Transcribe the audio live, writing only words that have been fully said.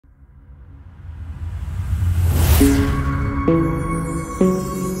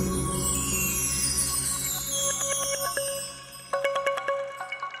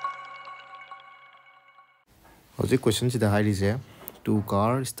Hojik question sida harise two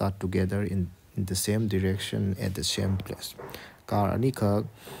cars start together in the same direction at the same place. Car ani khak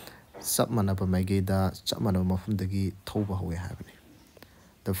sab manaba maige da sab manaba mafumdagi thoba howe habani.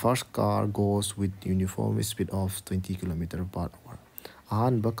 The first car goes with uniform speed of 20 km/h.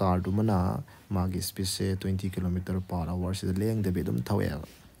 Ahanba car dumana magi speed se 20 km/h sida leng da bedum thawe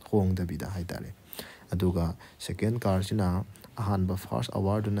hong da bida haitare. Aduga second car sina ahanba first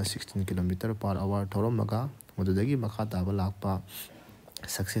hour duna 16 km/h thoromaga madudagi makha taba lakpa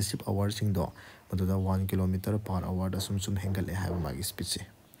successive hours singdo maduda 1 km/h da sum hengale haiba magi speed se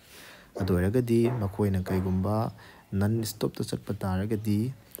adoiragadi makoina kaigumba non stop to chatpa taragadi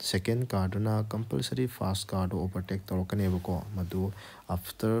second car duna compulsory fast car do overtake torokanebako madu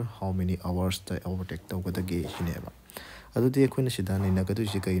after how many hours the overtake tawgadagi hineba adudi ekhoina sidani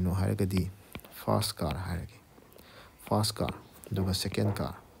nagadu ji kaino haragadi fast car haragi fast car duga second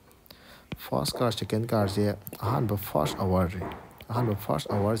car first car second car je ahanba first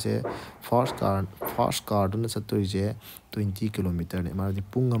hour je first car duna saturi je 20 km ne mari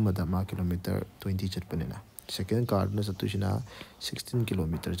punga mada ma kilometer 20 chatpanena second car duna satusina 16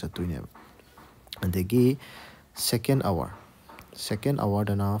 km chattuine adegi second hour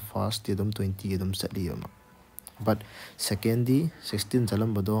dana first dum 20 dum satliyama but second di 16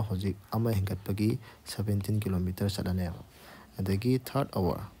 jalambado hojik ama hingatpagi 17 km chalane adegi third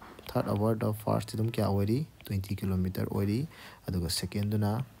hour da first dum kya ori 20 km ori aduga second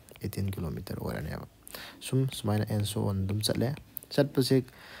duna 18 km orane sumaina and so on dum chatpase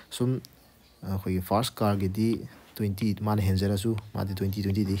sum khoi first car gi di 20 man henjarasu madi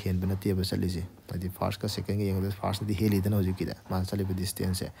 20 di hen bana te ba salise adi first ka second gi yeng first di heli dana hojik kida man sale ba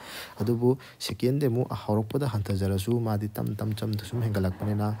distance adubu second demu horokpada hanta jarasu madi tam cham sum hengalak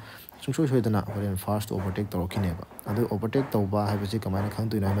panena sungsoi soidana horen first overtake torokineba adu overtake tawba haibase kamaina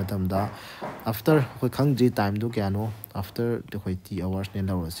khangtuina matamda after khoi khangji time du kyano after the khoi 3 hours ne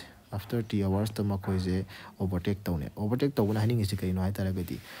lawase after 3 hours tama khoi je overtake tawna haning isi kaino hai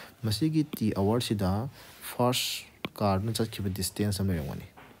taragadi masigi 3 hours sida first car no chatkiba distance am lerengwani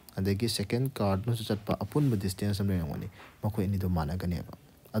adegi second car no chatpa apunba distance am lerengwani makhoi ni do managaneba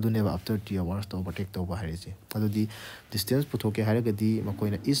aduneba after 3 hours to overtake tawba harise adudi distance puthoke haragadi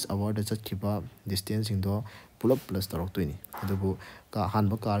makoina each hour da chatkiba distance singdo pull up plus taroktoini adubu ka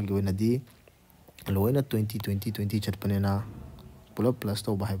hanba car gi oina di loina 20 chatpanena pull up plus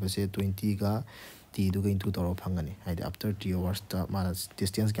to bahai base 20 ga t du ga into toro phangani haide after 3 hours ta mana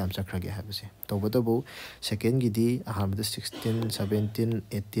distance kam chakrage habase to botabu second gi di ahamda 16 17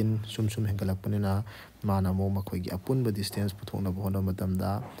 18 sum hengalak panena mana mo makhoi gi apun ba distance puthona bohona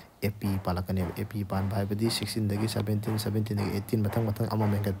matamda ap palakane ap pan bhai badi 16 dagi 17 dagi 18 mathang ama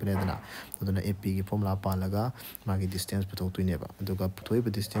mengat panedana aduna ap gi formula palaga magi distance puthok tuineba aduga puthoi ba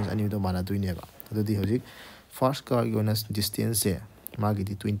distance ani do mana tuineba adudi hojik first car gi ona distance se magi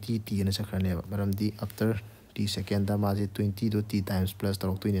di 20 t na chakraneba maram di after t second da magi 20 do t times plus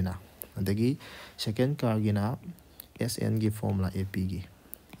tarok tuinena adagi second car gi na sn gi formula ap gi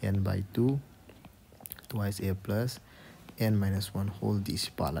n by 2 twice a plus n minus 1 whole d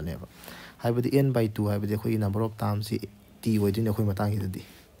pala neba haibadi n by 2 haibadi khoi number of times t oidine khoi matang hidadi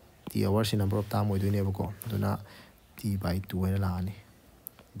t hours number of time oidine bako duna t by 2 ena laani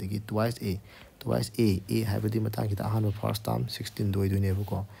dagi twice a haibadi matang kita ahan first time 16 do oidine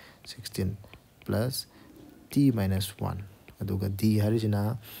bako 16 plus t minus 1 aduga d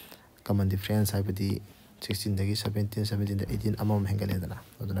harijina common difference haibadi 16 dagi 17 da 18 amam hengaledana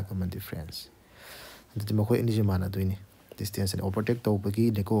aduna common difference adudi makhoi ani je mana doini distance and overtake tawbagi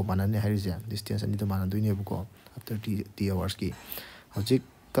neko manane hairija distance ani to mana doine buko after t hours ki hojik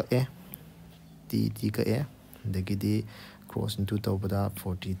ka t ka dagi di cross into tawbada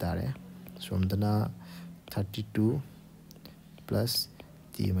 40 tare somdana 32 plus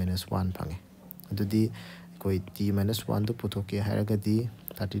t minus 1 phange adudi koi t minus 1 to puthoke hairagadi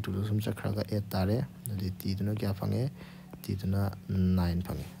 32 to sum chakhraga 8 tare adudi t duna kya phange t duna 9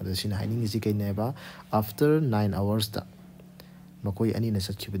 phange adu sin haining isi kai neba after 9 hours da makoi ani na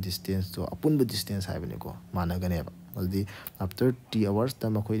satkiba distance to apunba distance haibane ko managaneba aldi after 3 hours ta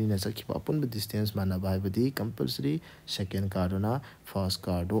makoi ni na satkiba apunba distance manaba haibadi compulsory second car na first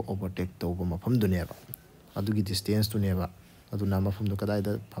car do overtake tawba mafam duneba adugi distance to neba aduna mafam do kadai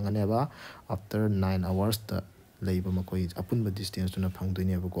da phanganeba after 9 hours ta leiba makoi apunba distance to na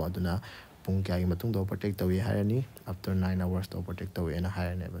phangdoineba ko aduna pung kya gi matung do overtake tawi harani after 9 hours to overtake tawi na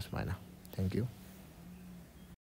harane basmaina thank you